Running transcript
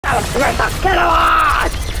Get on!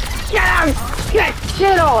 Get him! Get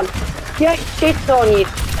shit on! Get shit on you!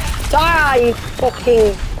 Die, you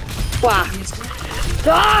fucking twat!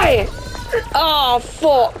 Die! Oh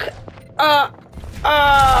fuck!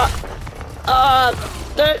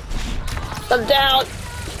 I'm down.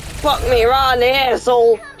 Fuck me right in the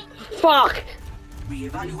asshole. Fuck.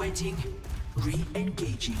 Re-evaluating.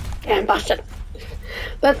 Re-engaging. Get him, Bastion.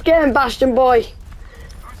 Let's get him, Bastion boy.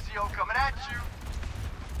 Lucio coming at you.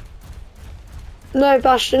 No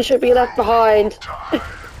Bastion should be left behind.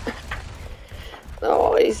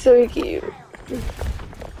 Oh, he's so cute.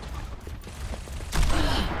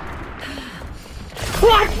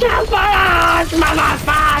 Watch out for us,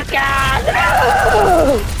 motherfucker!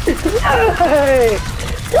 No!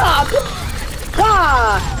 Stop!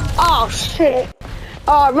 Ah! Oh shit!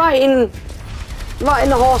 Oh, right in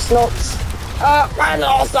the horse nuts. Right in the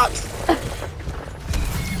horse nuts.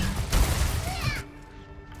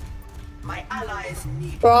 My allies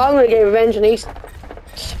need. Bro, I'm gonna get revenge on these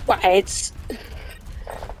sweatheads. These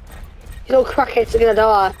little crackheads are gonna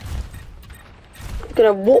die. I'm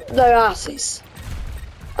gonna whoop their asses.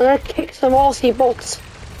 I'm gonna kick some horsey butts.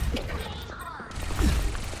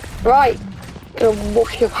 Right. I'm gonna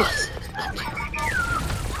whoop your ass.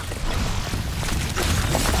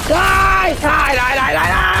 Die! Die! Die! Die! Die!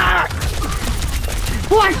 Die!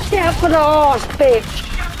 Watch out for the horse, bitch!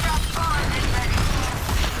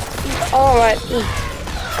 Alright.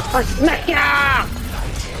 I smack ya!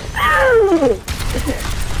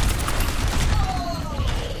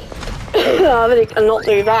 I really cannot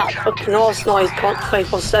do that. Fucking horse noise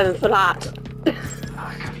 24/7 for that.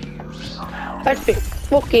 Let's be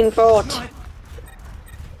fucking fought.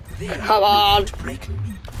 Come on!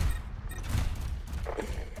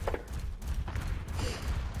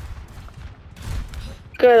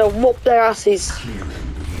 Gonna whoop their asses.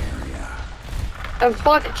 And if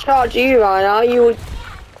I could charge you right now, you would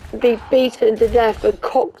be beaten to death and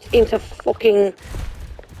cooked into fucking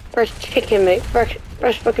fresh chicken meat, fresh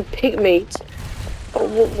fucking pig meat. Oh,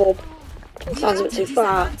 whoop whoop. Sounds a bit too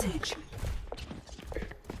far.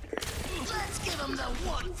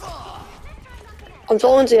 I'm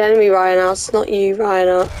talking to the enemy right now, it's not you right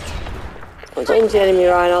now. I'm talking to the enemy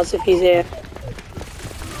right now, if he's here.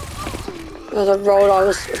 There's a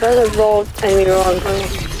rolled enemy wrong.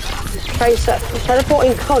 Tracer,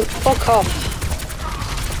 teleporting cunt, fuck off.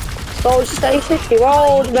 Soldier status, you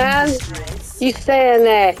old man. You stay in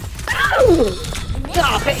there.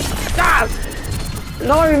 Stop it, stop!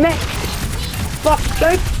 No, mech.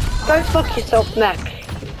 Go fuck yourself, mech.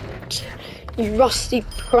 You rusty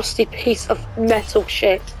piece of metal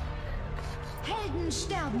shit.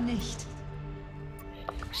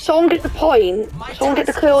 Someone get the point. Someone get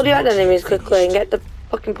to kill all the other enemies quickly and get the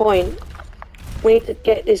fucking point. We need to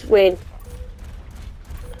get this win.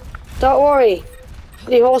 Don't worry.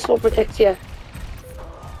 The horse will protect you.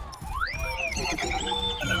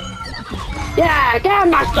 Yeah, get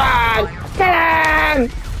him, Bastion! Get him!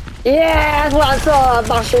 Yeah, that's what I saw,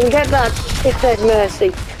 Bastion. Get that shithead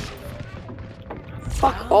mercy.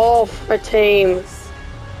 Fuck off, for team.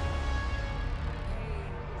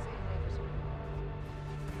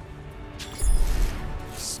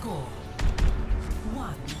 Score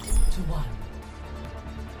 1-1.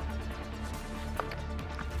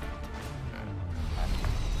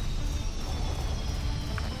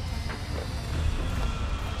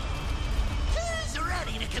 Who's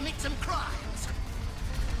ready to commit some crimes?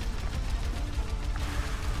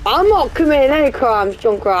 I'm not committing any crimes,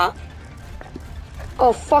 Junkrat.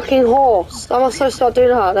 Oh, fucking horse. I must start doing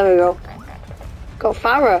that. There we go. Got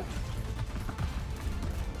Farah.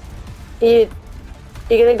 You're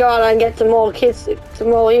gonna go out and get some more kids, some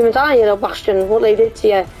more humans, aren't you, little Bastion? What they did to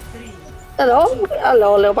you.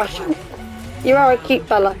 Hello, little Bastion. You are a cute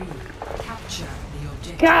fella.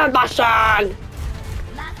 Come on, Bastion!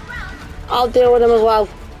 I'll deal with them as well.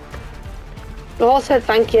 The horse said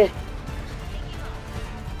thank you.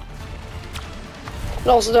 And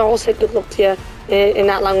also the horse said good luck to you in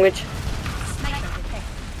that language.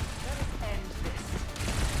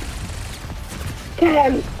 Get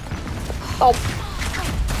him! Oh,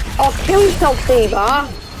 kill yourself, Diva!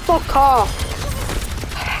 Fuck off!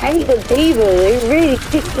 I hate the Diva, they really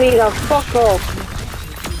pissed me the fuck off.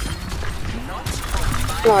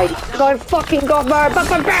 Right, go fucking go! Where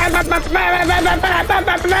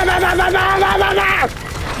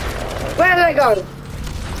did I go?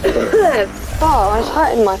 Oh, I was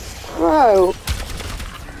hurting my throat.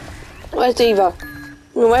 Where's Diva?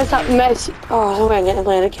 Where's that mess? Oh, I'm gonna get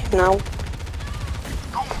playing again now.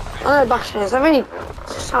 I know Bastion is. I mean,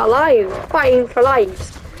 just alive, fighting for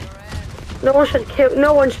lives. No one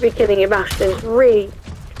should be killing your Bastion. It's really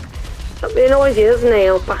Stop being noisy, doesn't he,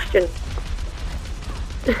 old Bastion? I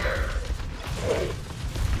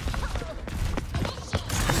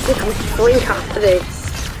think I'm drink after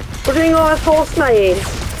this. We're doing all our horse name.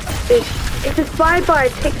 It's inspired by a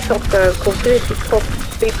TikToker called Lucy Cup.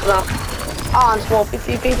 People that aren't, well, if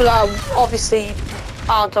you people that obviously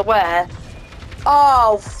aren't aware.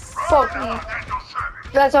 Oh, fuck.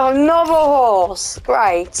 There's another horse.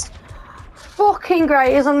 Great. Fucking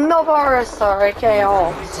great. There's another historic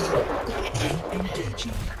horse.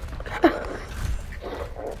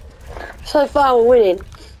 So far we're winning.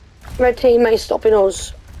 Red team ain't stopping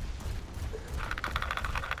us.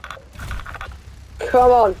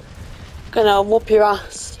 Come on. Gonna whoop your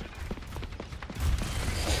ass.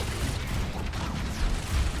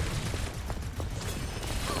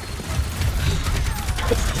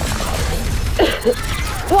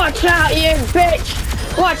 Watch out, you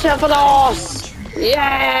bitch! Watch out for the horse!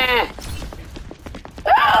 Yeah!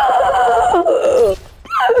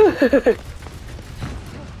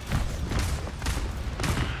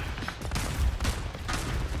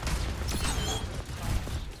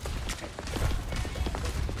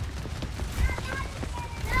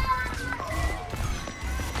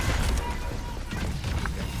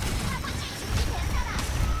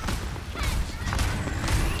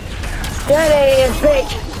 Get in,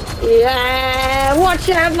 bitch! Yeah! Watch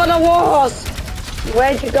out for the horse!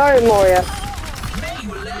 Where'd you go, Moria?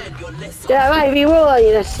 Yeah, maybe you will learn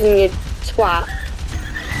your lesson, you twat.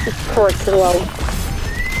 You prick as well.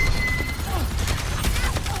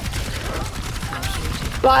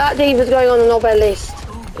 Right, that diva's going on the not-bad list.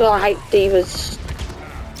 Oh, I hate divas.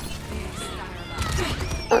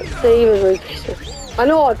 That diva's really pissed me off. I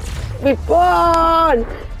know, we've won!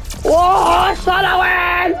 Whoa, son of a win!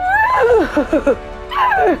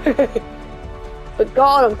 We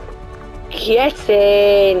got him. Get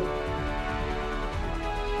in.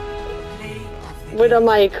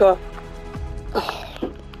 Widowmaker.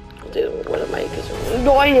 Oh, dude, Widowmaker's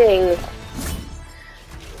annoying.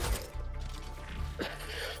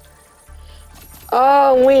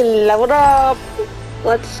 Oh, we leveled up.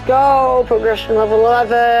 Let's go. Progression level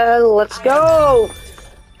 11. Let's go.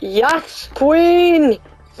 Yes, queen.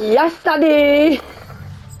 Yes, daddy.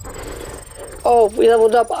 Oh, we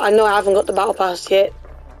leveled up. I know I haven't got the battle pass yet.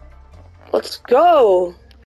 Let's go.